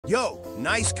Yo,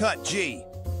 nice cut, G.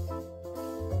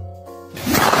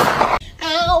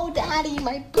 Ow, Daddy,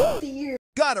 my booty ear.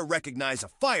 Gotta recognize a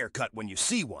fire cut when you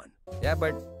see one. Yeah,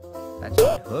 but that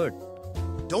should hurt.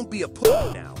 Don't be a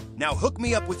pussy now. Now hook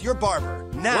me up with your barber,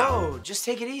 now. Whoa, just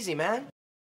take it easy, man.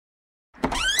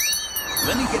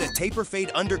 Let me get a taper fade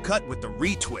undercut with the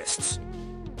retwists.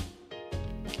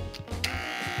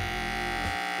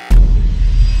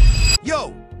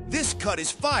 Yo, this cut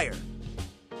is fire.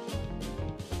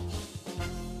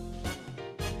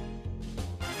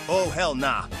 Oh, hell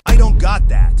nah. I don't got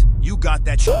that. You got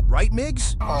that shit, right,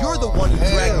 Migs? You're the one who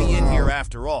dragged me in here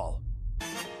after all.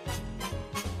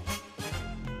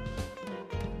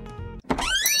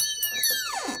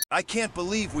 I can't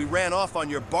believe we ran off on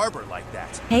your barber like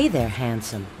that. Hey there,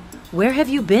 handsome. Where have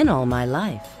you been all my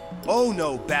life? Oh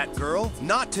no, Batgirl,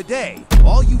 not today.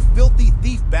 All you filthy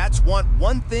thief bats want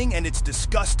one thing and it's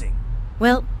disgusting.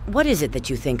 Well, what is it that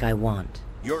you think I want?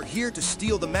 You're here to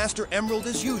steal the Master Emerald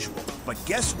as usual, but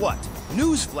guess what?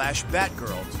 Newsflash,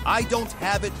 Batgirl, I don't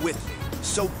have it with me,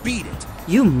 so beat it.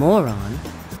 You moron.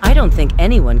 I don't think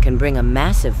anyone can bring a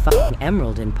massive fucking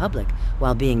emerald in public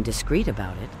while being discreet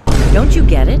about it. Don't you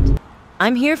get it?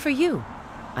 I'm here for you.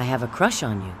 I have a crush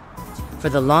on you. For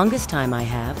the longest time I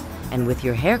have, and with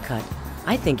your haircut,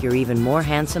 I think you're even more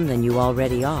handsome than you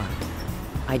already are.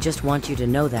 I just want you to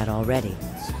know that already.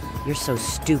 You're so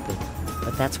stupid,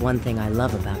 but that's one thing I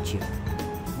love about you.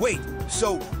 Wait,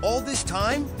 so all this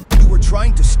time, you were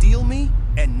trying to steal me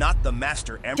and not the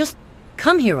Master Emerald? Just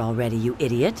come here already, you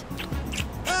idiot.